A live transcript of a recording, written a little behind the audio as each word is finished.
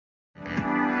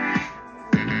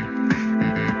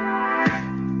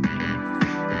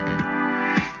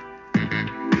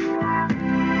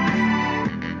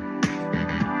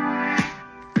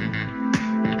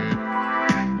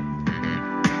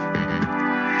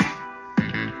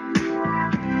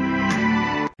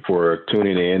for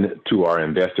tuning in to our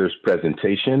investors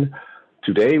presentation.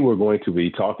 Today, we're going to be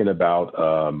talking about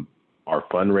our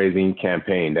fundraising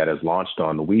campaign that is launched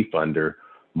on the Wefunder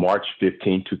March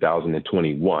 15,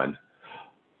 2021.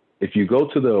 If you go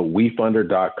to the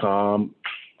wefunder.com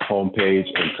homepage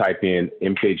and type in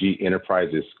MKG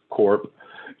Enterprises Corp,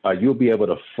 you'll be able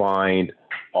to find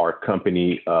our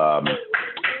company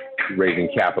raising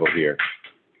capital here.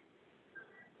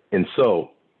 And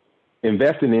so,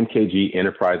 invest in MKG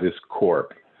Enterprises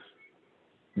Corp.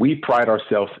 We pride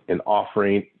ourselves in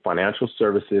offering financial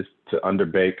services to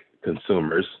underbanked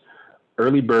consumers.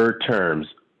 Early bird terms,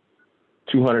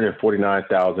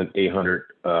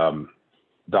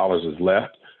 $249,800 is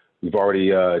left. We've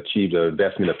already achieved an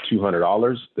investment of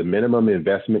 $200. The minimum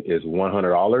investment is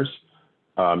 $100.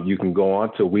 You can go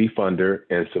on to Wefunder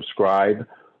and subscribe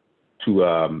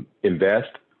to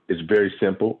invest. It's very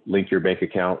simple. Link your bank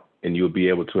account and you'll be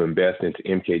able to invest into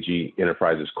MKG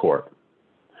Enterprises Corp.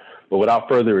 But without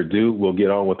further ado, we'll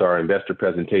get on with our investor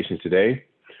presentation today.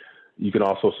 You can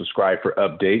also subscribe for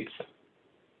updates.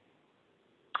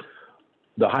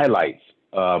 The highlights,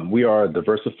 we are a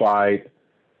diversified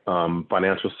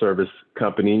financial service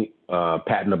company,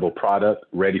 patentable product,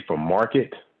 ready for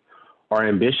market. Our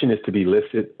ambition is to be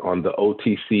listed on the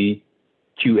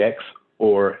OTCQX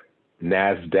or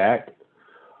NASDAQ.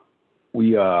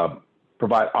 We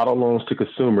provide auto loans to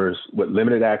consumers with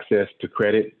limited access to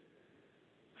credit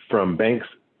from banks,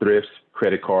 thrifts,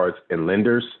 credit cards, and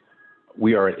lenders.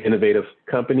 We are an innovative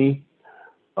company,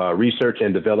 research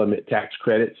and development tax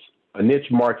credits, a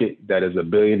niche market that is a $1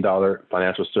 billion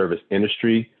financial service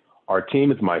industry. Our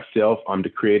team is myself. I'm the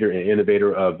creator and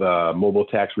innovator of mobile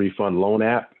tax refund loan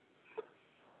app.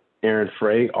 Aaron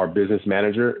Frey, our business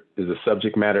manager, is a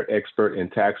subject matter expert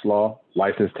in tax law,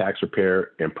 licensed tax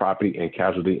preparer, and property and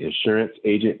casualty insurance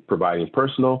agent, providing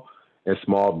personal and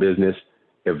small business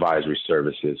advisory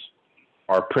services.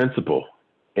 Our principle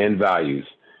and values: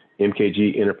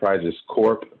 MKG Enterprises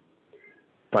Corp.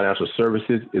 Financial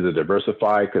Services is a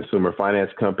diversified consumer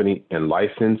finance company and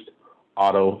licensed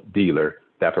auto dealer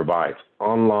that provides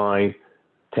online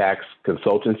tax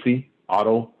consultancy,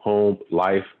 auto, home,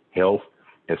 life, health,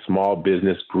 and small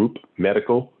business group,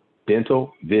 medical,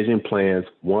 dental, vision plans,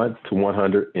 1 to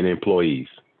 100 in employees.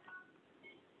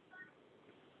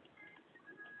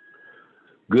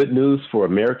 Good news for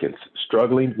Americans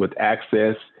struggling with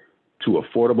access to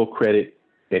affordable credit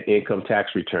and income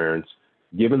tax returns,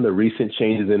 given the recent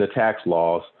changes in the tax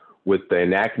laws with the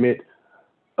enactment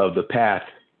of the PATH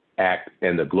Act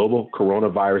and the global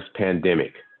coronavirus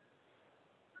pandemic.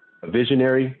 A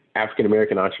visionary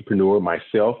African-American entrepreneur,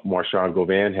 myself, Marshawn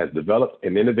Govan, has developed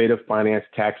an innovative finance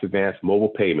tax advance mobile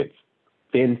payments,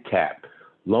 FinTap,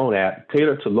 loan app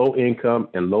tailored to low-income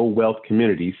and low-wealth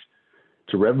communities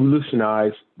to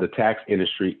revolutionize the tax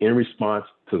industry in response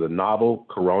to the novel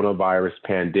coronavirus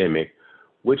pandemic,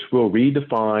 which will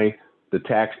redefine the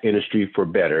tax industry for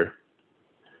better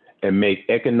and make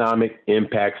economic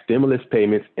impact stimulus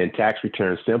payments and tax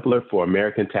returns simpler for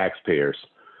American taxpayers.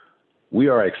 We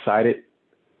are excited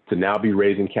to now be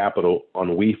raising capital on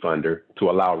Wefunder to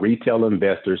allow retail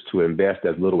investors to invest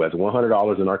as little as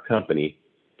 $100 in our company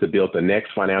to build the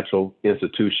next financial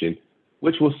institution,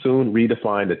 which will soon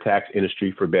redefine the tax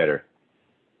industry for better.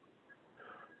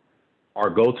 Our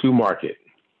go-to market.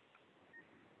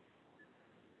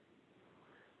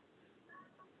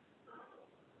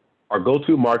 Our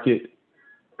go-to market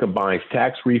combines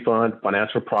tax refund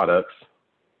financial products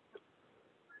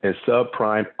and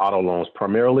subprime auto loans,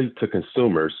 primarily to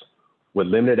consumers with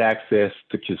limited access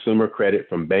to consumer credit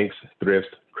from banks,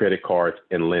 thrifts, credit cards,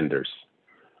 and lenders.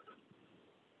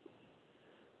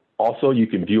 Also, you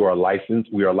can view our license.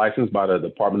 We are licensed by the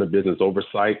Department of Business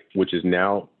Oversight, which is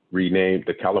now renamed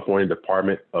the California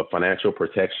Department of Financial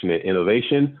Protection and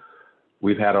Innovation.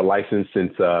 We've had our license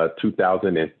since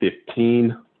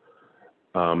 2015.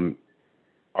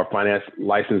 Our finance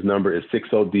license number is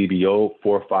 60DBO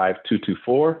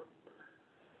 45224.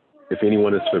 If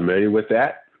anyone is familiar with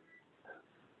that,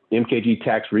 MKG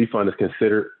Tax Refund is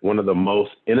considered one of the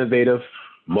most innovative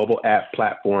mobile app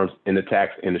platforms in the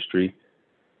tax industry,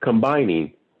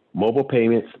 combining mobile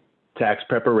payments, tax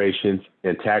preparations,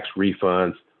 and tax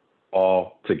refunds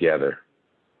all together.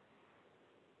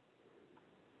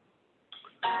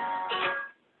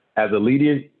 As a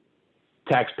leading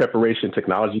tax preparation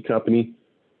technology company,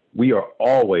 we are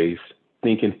always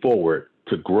thinking forward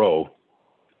to grow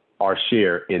our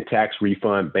share in tax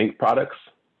refund bank products.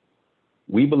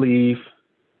 We believe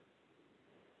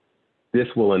this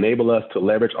will enable us to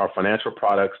leverage our financial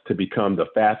products to become the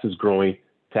fastest growing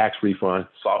tax refund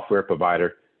software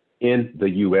provider in the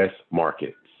U.S.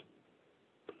 markets.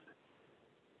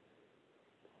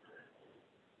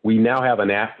 We now have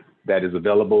an app that is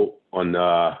available on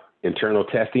internal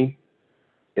testing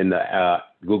in the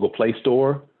Google Play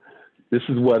Store. This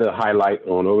is what a highlight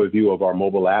on overview of our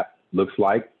mobile app looks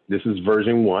like. This is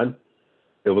version 1.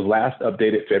 It was last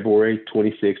updated February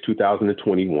 26,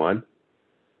 2021.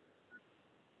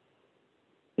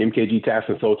 MKG Tax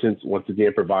Consultants once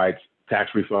again provides tax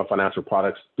refund financial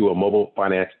products through a mobile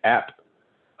finance app.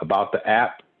 About the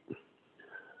app,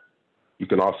 you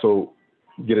can also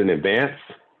get an advance.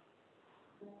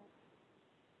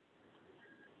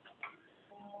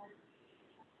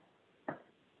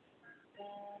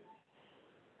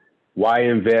 Why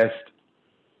invest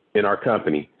in our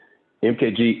company?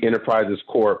 MKG Enterprises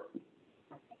Corp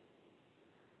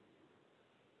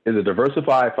is a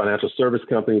diversified financial service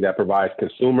company that provides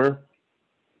consumer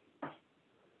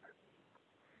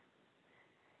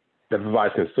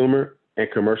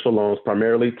and commercial loans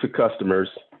primarily to customers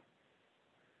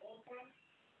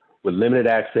with limited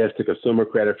access to consumer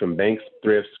credit from banks,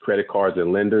 thrifts, credit cards,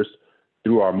 and lenders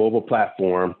through our mobile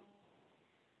platform.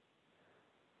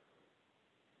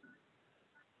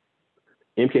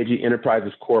 MKG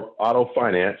Enterprises Corp Auto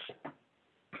Finance.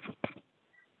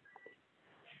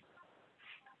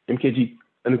 MKG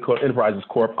Enterprises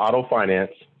Corp Auto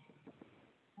Finance.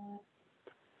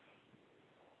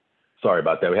 Sorry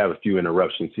about that. We have a few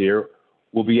interruptions here.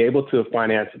 We'll be able to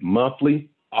finance monthly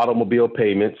automobile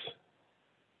payments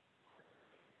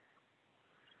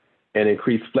and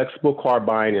increase flexible car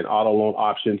buying and auto loan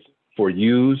options for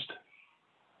used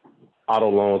auto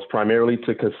loans primarily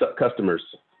to customers.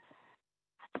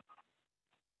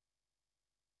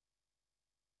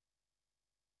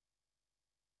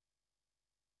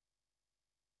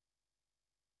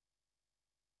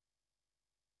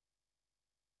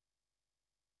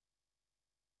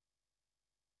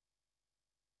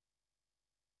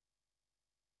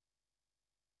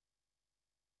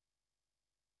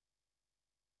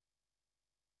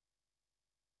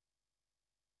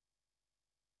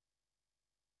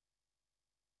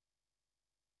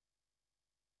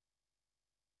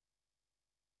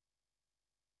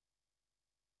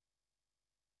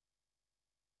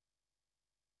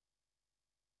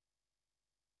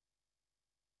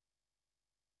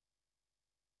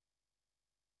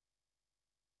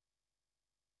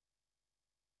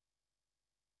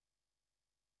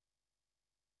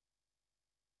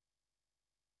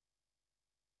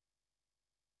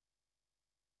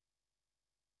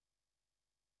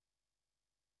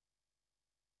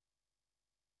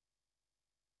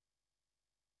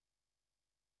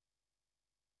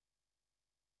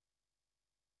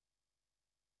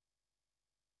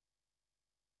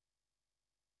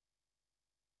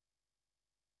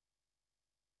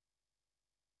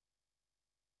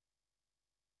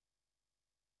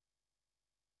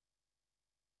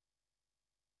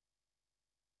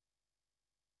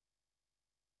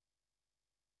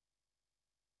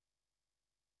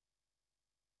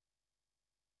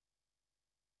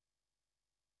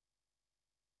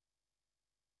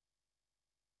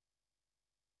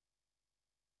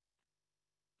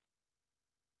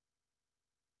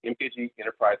 MKG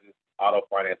Enterprises Auto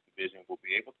Finance Division will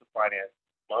be able to finance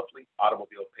monthly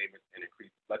automobile payments and increase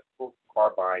flexible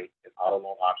car buying and auto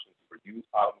loan options for used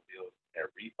automobiles and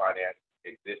refinance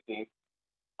existing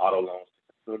auto loans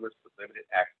to consumers with limited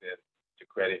access to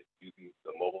credit using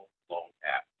the mobile loan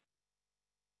app.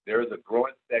 There is a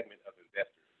growing segment of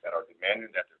investors that are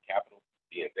demanding that their capital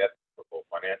be invested for both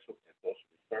financial and social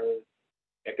returns.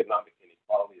 Economic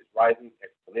inequality is rising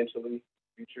exponentially.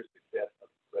 Future success of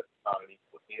the U.S. economy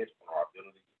will hinge on our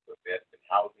ability to invest in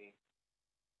housing,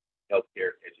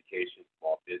 healthcare, education,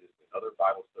 small business, and other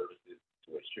vital services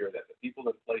to ensure that the people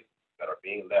in places that are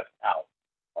being left out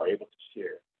are able to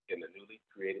share in the newly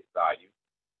created value.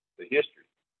 The history.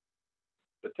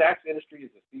 The tax industry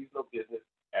is a seasonal business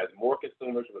as more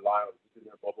consumers rely on using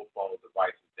their mobile phone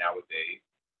devices nowadays.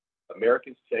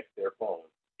 Americans check their phones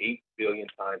 8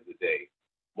 billion times a day.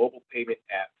 Mobile payment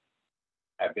apps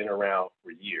have been around for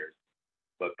years,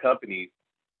 but companies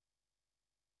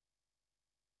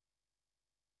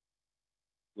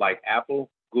like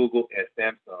Apple, Google, and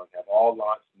Samsung have all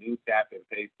launched new tap and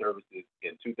pay services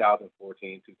in 2014-2015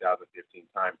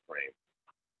 timeframe.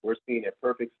 We're seeing a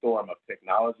perfect storm of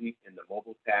technology in the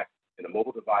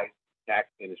mobile device tax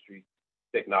industry,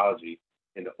 technology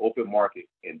in the open market,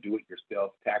 and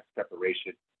do-it-yourself tax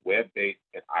preparation, web-based,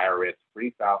 and IRS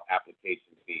free file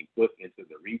applications being put into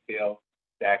the retail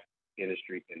tax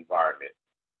industry environment.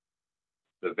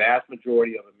 The vast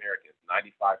majority of Americans,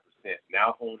 95%,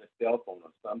 now own a cell phone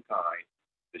of some kind.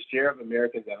 The share of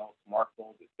Americans that own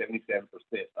smartphones is 77%,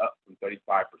 up from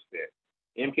 35%.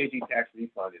 MKG Tax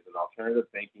Refund is an alternative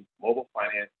banking, mobile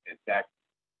finance, and tax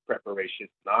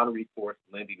non-recourse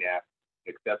lending app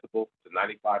accessible to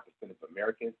 95% of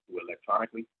Americans who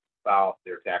electronically file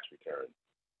their tax returns.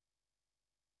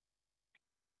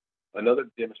 Another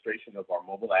demonstration of our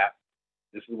mobile app.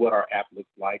 This is what our app looks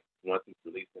like once it's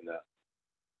released in the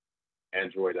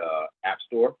Android App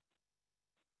Store.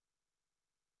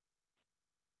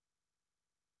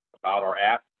 About our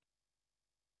app.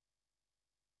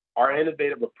 Our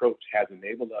innovative approach has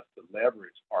enabled us to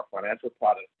leverage our financial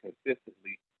products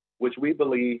consistently, which we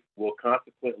believe will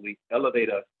consequently elevate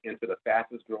us into the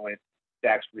fastest growing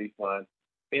tax refund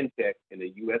fintech in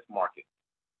the U.S. market.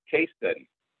 Case studies.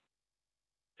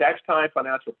 Tax time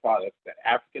financial products that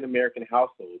African American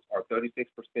households are 36%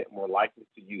 more likely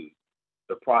to use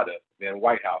the product than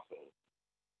white households.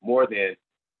 More than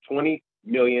 20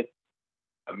 million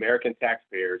American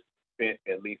taxpayers spent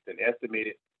at least an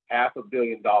estimated $500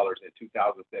 million in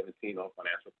 2017 on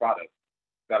financial products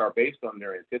that are based on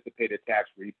their anticipated tax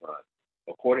refunds.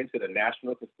 According to the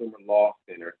National Consumer Law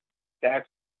Center, tax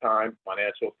time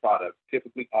financial products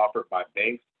typically offered by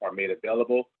banks are made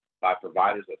available by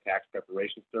providers of tax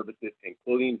preparation services,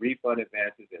 including refund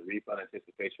advances and refund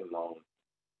anticipation loans,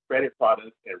 credit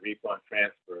products and refund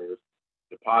transfers,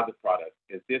 deposit products.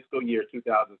 In fiscal year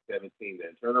 2017, the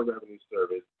Internal Revenue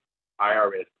Service,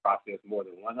 IRS, processed more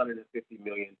than 150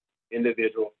 million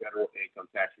individual federal income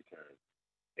tax returns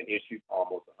and issued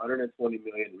almost 120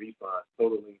 million refunds,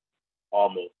 totaling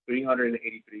almost $383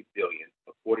 billion,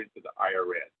 according to the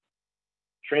IRS.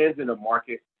 Trends in the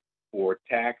market for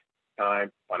tax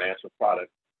time financial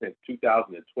products since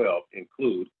 2012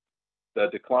 include the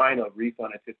decline of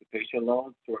refund anticipation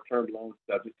loans, short-term loans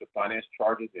subject to finance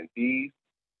charges and fees,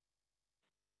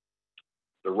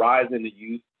 the rise in the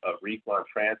use of refund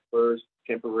transfers,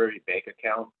 temporary bank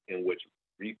accounts in which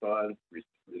receive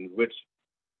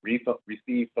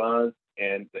funds,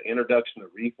 and the introduction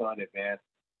of refund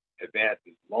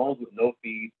advances, loans with no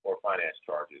fees or finance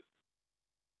charges.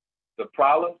 The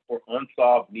problem or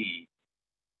unsolved need.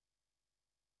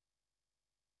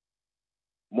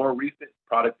 More recent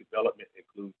product development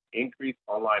includes increased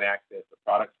online access to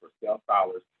products for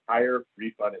self-filers, higher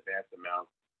refund advance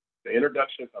amounts, the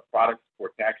introduction of products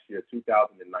for tax year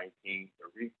 2019,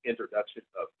 the reintroduction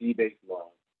of fee-based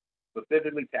loans.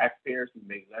 Specifically, taxpayers who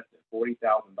made less than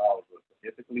 $40,000 were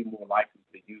significantly more likely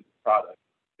to use the product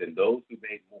than those who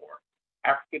made more.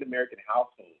 African American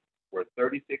households were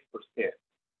 36%,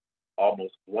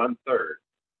 almost one-third,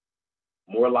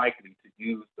 more likely to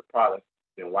use the product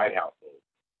than white households.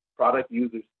 Product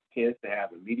users tend to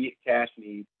have immediate cash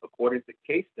needs, according to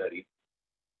case studies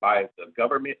by the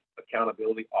Government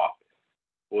Accountability Office.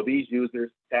 For these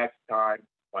users, tax time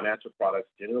financial products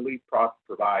generally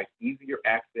provide easier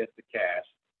access to cash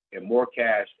and more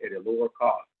cash at a lower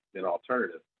cost than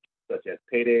alternatives such as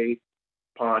paydays,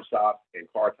 pawn shops, and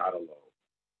car title loans.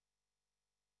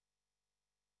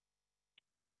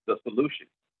 The solution: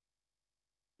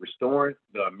 restoring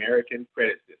the American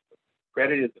credit system.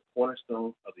 Credit is the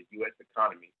cornerstone of the U.S.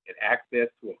 economy, and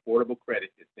access to affordable credit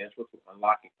is central to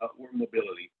unlocking upward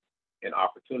mobility and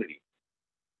opportunity.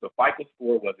 The FICO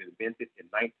score was invented in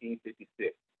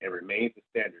 1956 and remains the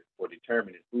standard for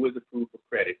determining who is approved for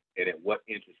credit and at what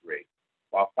interest rate.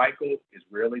 While FICO is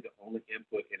rarely the only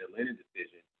input in a lending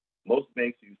decision, most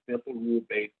banks use simple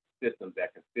rule-based systems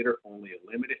that consider only a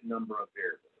limited number of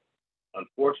variables.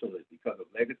 Unfortunately, because of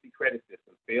legacy credit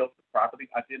systems fail to properly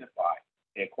identify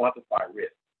and quantify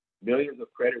risk, millions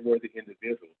of creditworthy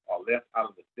individuals are left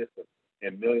out of the system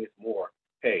and millions more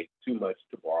pay too much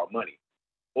to borrow money.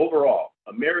 Overall,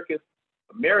 Americans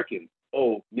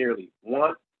owe nearly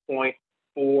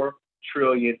 $1.4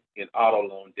 trillion in auto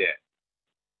loan debt.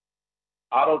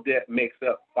 Auto debt makes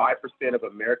up 5% of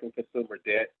American consumer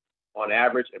debt. On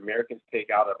average, Americans take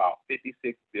out about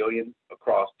 $56 billion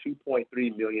across 2.3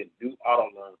 million new auto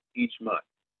loans each month.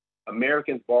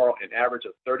 Americans borrow an average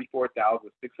of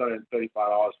 $34,635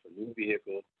 for new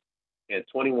vehicles and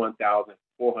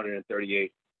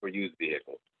 $21,438 for used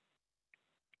vehicles.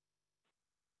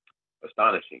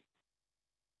 Astonishing.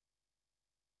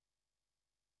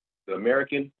 The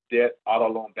American debt auto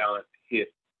loan balance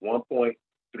hit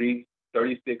 $1.336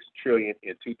 trillion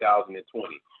in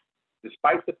 2020.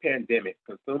 Despite the pandemic,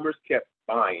 consumers kept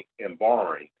buying and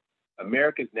borrowing.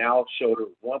 Americans now shoulder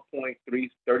 $1.336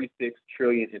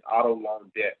 trillion in auto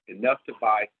loan debt, enough to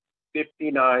buy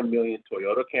 59 million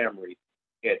Toyota Camrys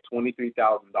at $23,000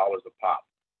 a pop.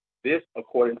 This,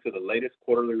 according to the latest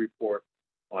quarterly report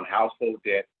on household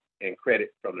debt and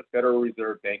credit from the Federal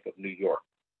Reserve Bank of New York.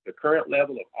 The current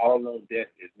level of auto loan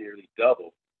debt is nearly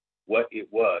double what it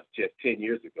was just 10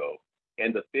 years ago,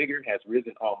 and the figure has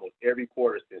risen almost every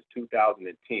quarter since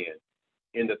 2010.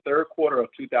 In the third quarter of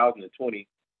 2020,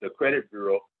 the credit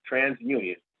bureau,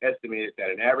 TransUnion, estimated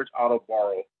that an average auto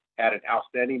borrower had an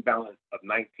outstanding balance of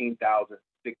 $19,646.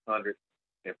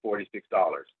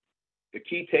 The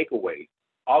key takeaways: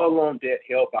 auto loan debt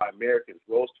held by Americans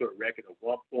rose to a record of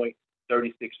 $1.36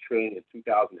 trillion in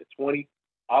 2020.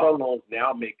 Auto loans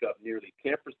now make up nearly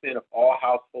 10% of all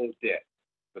household debt,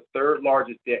 the third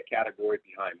largest debt category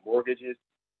behind mortgages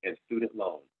and student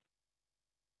loans.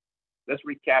 Let's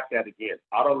recap that again.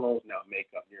 Auto loans now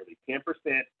make up nearly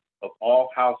 10% of all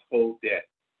household debt,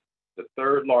 the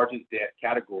third largest debt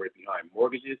category behind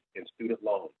mortgages and student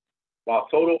loans. While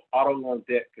total auto loan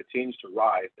debt continues to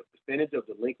rise, the percentage of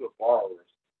delinquent borrowers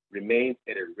remains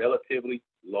at a relatively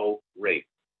low rate.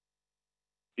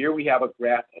 Here we have a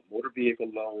graph of motor vehicle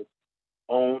loans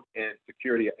owned and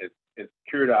securitized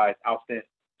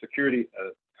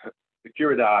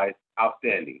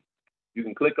outstanding. You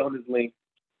can click on this link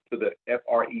to the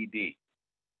FRED.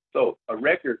 So a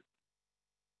record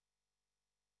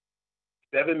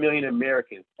 7 million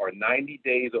Americans are 90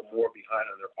 days or more behind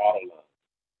on their auto loan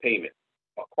payment.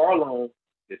 A car loan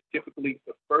is typically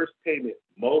the first payment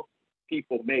most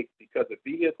people make because the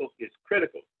vehicle is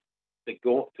critical to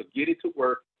get it to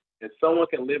work, and someone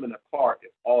can live in a car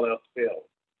if all else fails.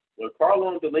 When car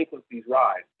loan delinquencies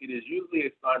rise, it is usually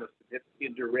a sign of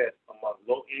significant duress among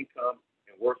low-income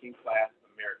and working-class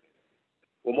Americans.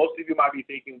 Well, most of you might be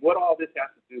thinking, what all this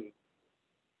has to do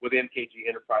with MKG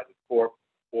Enterprises Corp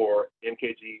or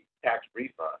MKG tax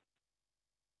refund?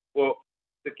 Well,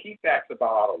 the key facts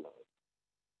about auto loans.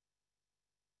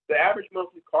 The average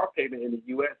monthly car payment in the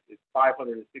U.S. is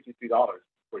 $563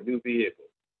 for new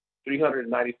vehicles,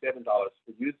 $397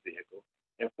 for used vehicles,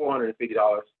 and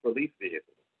 $450 for leased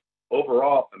vehicles.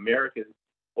 Overall, Americans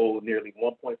owe nearly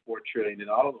 $1.4 trillion in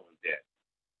auto loan debt.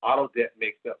 Auto debt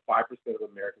makes up 5% of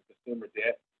American consumer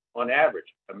debt. On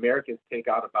average, Americans take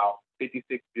out about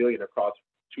 $56 billion across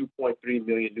 2.3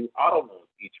 million new auto loans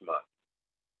each month.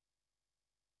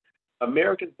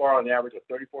 Americans borrow an average of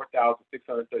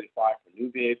 $34,635 for new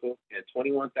vehicles and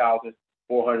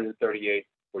 $21,438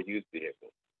 for used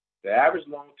vehicles. The average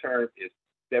loan term is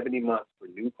 70 months for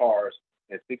new cars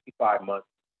and 65 months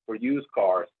for used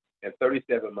cars and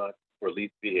 37 months for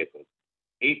leased vehicles.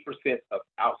 8% of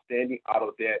outstanding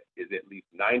auto debt is at least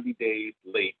 90 days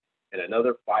late, and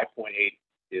another 5.8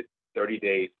 is 30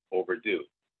 days overdue.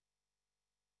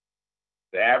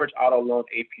 The average auto loan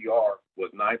APR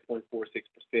was 9.46%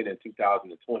 in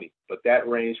 2020, but that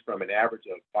ranged from an average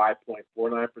of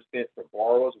 5.49% for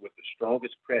borrowers with the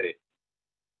strongest credit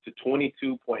to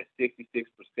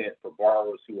 22.66% for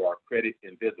borrowers who are credit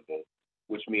invisible,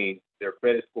 which means their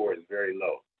credit score is very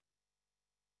low.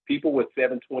 People with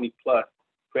 720 plus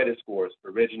credit scores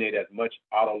originate as much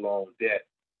auto loan debt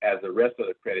as the rest of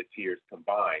the credit tiers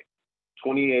combined,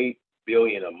 $28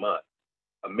 billion a month.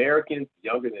 Americans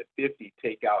younger than 50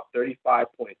 take out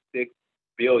 $35.6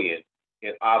 billion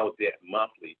in auto debt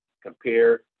monthly,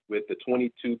 compared with the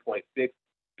 $22.6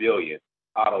 billion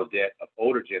auto debt of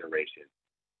older generations.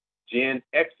 Gen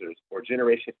Xers, or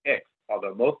Generation X, are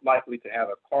the most likely to have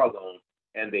a car loan,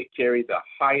 and they carry the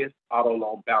highest auto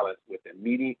loan balance with a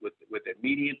median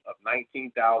of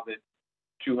 $19,223.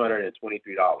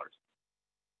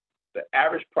 The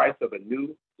average price of a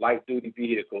new light-duty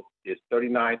vehicle is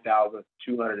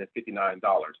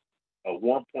 $39,259, a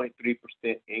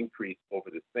 1.3% increase over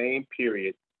the same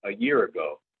period a year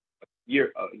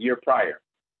prior.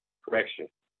 Correction.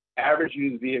 Average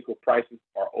used vehicle prices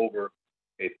are over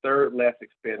a third less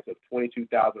expensive,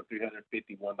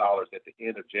 $22,351 at the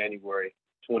end of January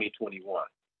 2021.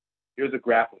 Here's a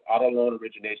graph of auto loan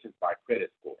originations by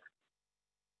credit score.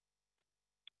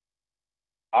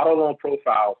 Auto loan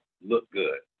profiles look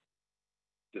good.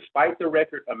 Despite the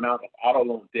record amount of auto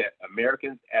loan debt,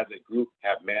 Americans as a group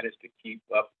have managed to keep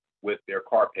up with their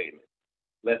car payments.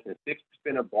 Less than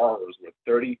 6% of borrowers were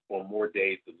 30 or more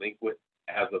days delinquent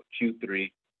as of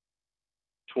Q3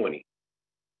 20.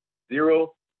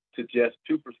 0 to just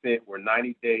 2% were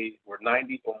 90 or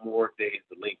more days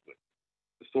delinquent.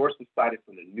 The source was cited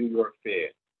from the New York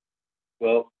Fed.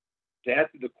 Well, to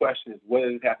answer the question is, what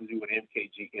does it have to do with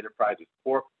MKG Enterprises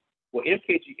Corp? Well,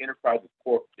 MKG Enterprises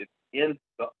Corp is in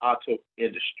the auto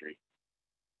industry.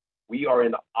 We are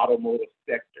in the automotive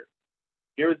sector.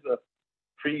 Here's a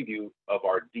preview of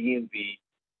our DMV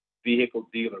vehicle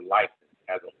dealer license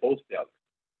as a wholesaler.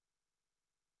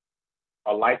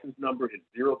 Our license number is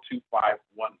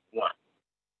 02511.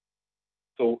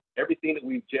 So everything that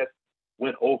we've just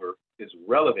went over is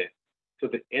relevant to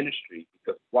the industry,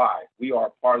 because why? We are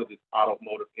a part of this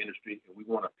automotive industry, and we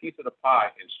want a piece of the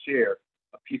pie and share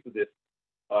a piece of this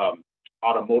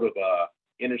automotive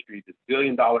industry, this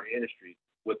billion-dollar industry,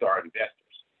 with our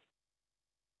investors.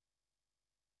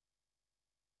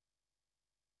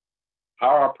 How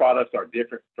our products are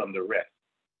different from the rest.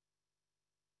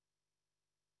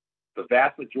 The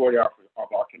vast majority of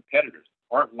our competitors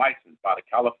aren't licensed by the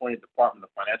California Department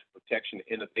of Financial Protection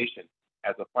and Innovation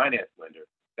as a finance lender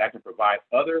that can provide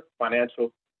other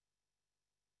financial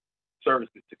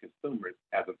services to consumers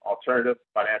as an alternative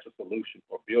financial solution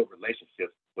or build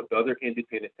relationships with other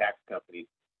independent tax companies,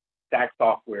 tax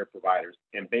software providers,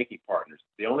 and banking partners.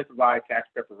 They only provide tax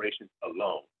preparations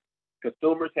alone.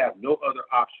 Consumers have no other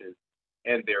options,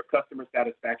 and their customer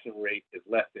satisfaction rate is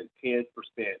less than 10%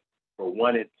 for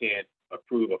 1 in 10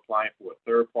 approve applying for a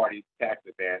third-party tax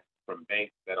advance from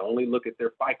banks that only look at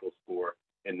their FICO score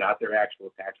and not their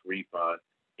actual tax refund,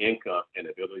 income, and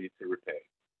ability to repay.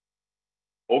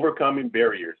 Overcoming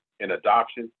barriers in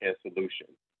adoption and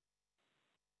solutions.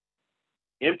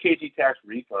 MKG Tax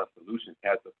Refund Solutions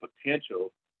has the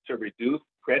potential to reduce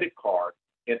credit card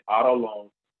and auto loan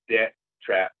debt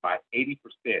trap by 80%,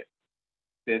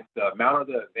 since the amount of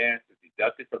the advance is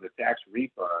deducted from the tax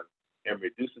refund and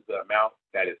reduces the amount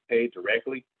that is paid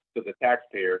directly to the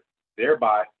taxpayer,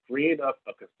 thereby freeing up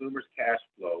a consumer's cash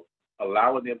flow,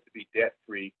 allowing them to be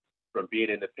debt-free from being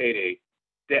in the payday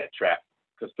debt trap.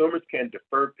 Consumers can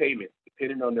defer payments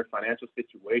depending on their financial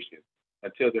situation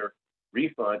until their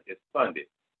refund is funded,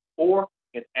 or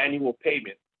an annual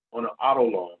payment on an auto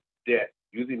loan debt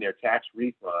using their tax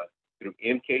refund through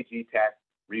MKG Tax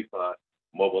Refund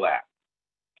mobile app.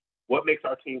 What makes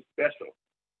our team special?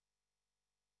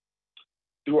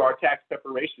 Through our tax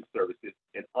preparation services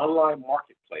and online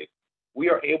marketplace, we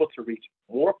are able to reach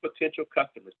more potential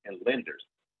customers and lenders.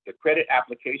 The credit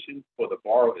application for the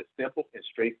borrower is simple and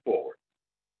straightforward.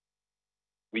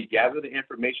 We gather the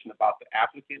information about the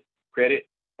applicant, credit,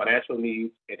 financial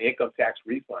needs, and income tax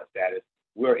refund status.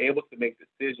 We are able to make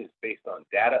decisions based on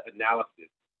data analysis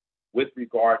with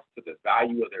regards to the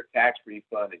value of their tax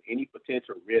refund and any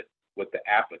potential risk with the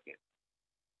applicant.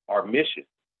 Our mission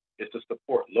is to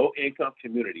support low-income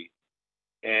communities,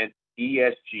 and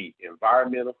ESG,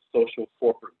 environmental, social,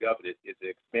 corporate governance, is to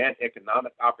expand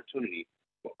economic opportunity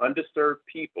for underserved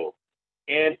people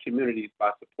and communities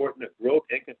by supporting the growth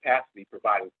and capacity,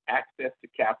 providing access to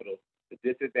capital to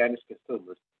disadvantaged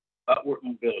consumers, upward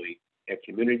mobility, and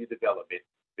community development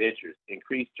ventures,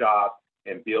 increase jobs,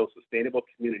 and build sustainable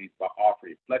communities by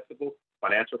offering flexible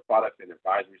financial products and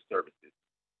advisory services.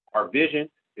 Our vision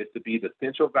is to be the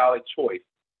Central Valley choice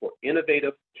for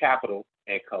innovative capital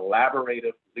and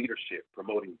collaborative leadership,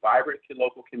 promoting vibrant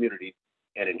local communities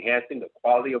and enhancing the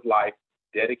quality of life,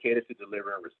 dedicated to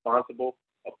delivering responsible,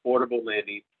 affordable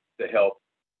lending to help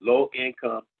low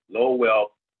income, low wealth,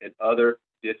 and other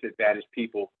disadvantaged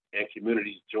people and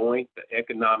communities join the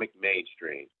economic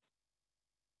mainstream.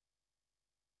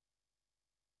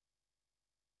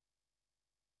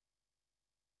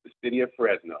 The City of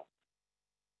Fresno.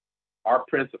 Our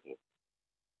principles.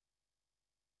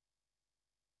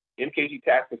 MKG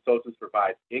Tax Consultants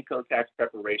provides income tax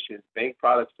preparation, bank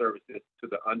product services to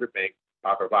the underbanked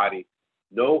by providing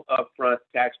no upfront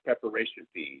tax preparation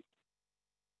fees.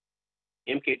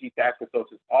 MKG Tax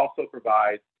Consultants also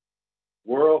provides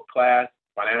world-class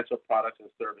financial products and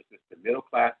services to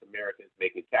middle-class Americans,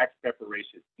 making tax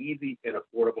preparation easy and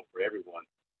affordable for everyone,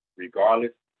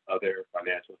 regardless of their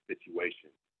financial situation.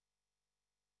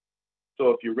 So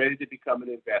if you're ready to become an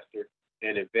investor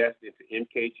and invest into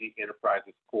MKG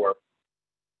Enterprises Corp,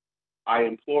 I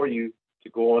implore you to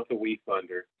go onto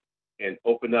Wefunder and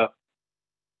open up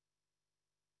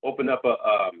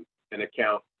an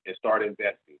account and start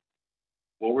investing.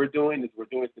 What we're doing is we're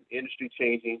doing some industry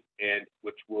changing, and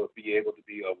which will be able to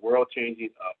be a world changing,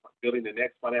 building the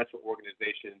next financial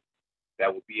organization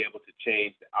that will be able to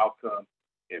change the outcome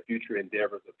and future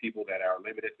endeavors of people that are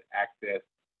limited to access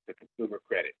to consumer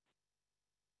credit.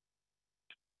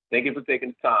 Thank you for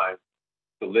taking the time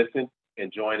to listen and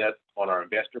join us on our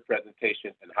investor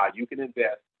presentation and how you can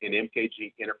invest in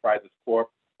MKG Enterprises Corp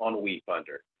on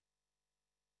Wefunder.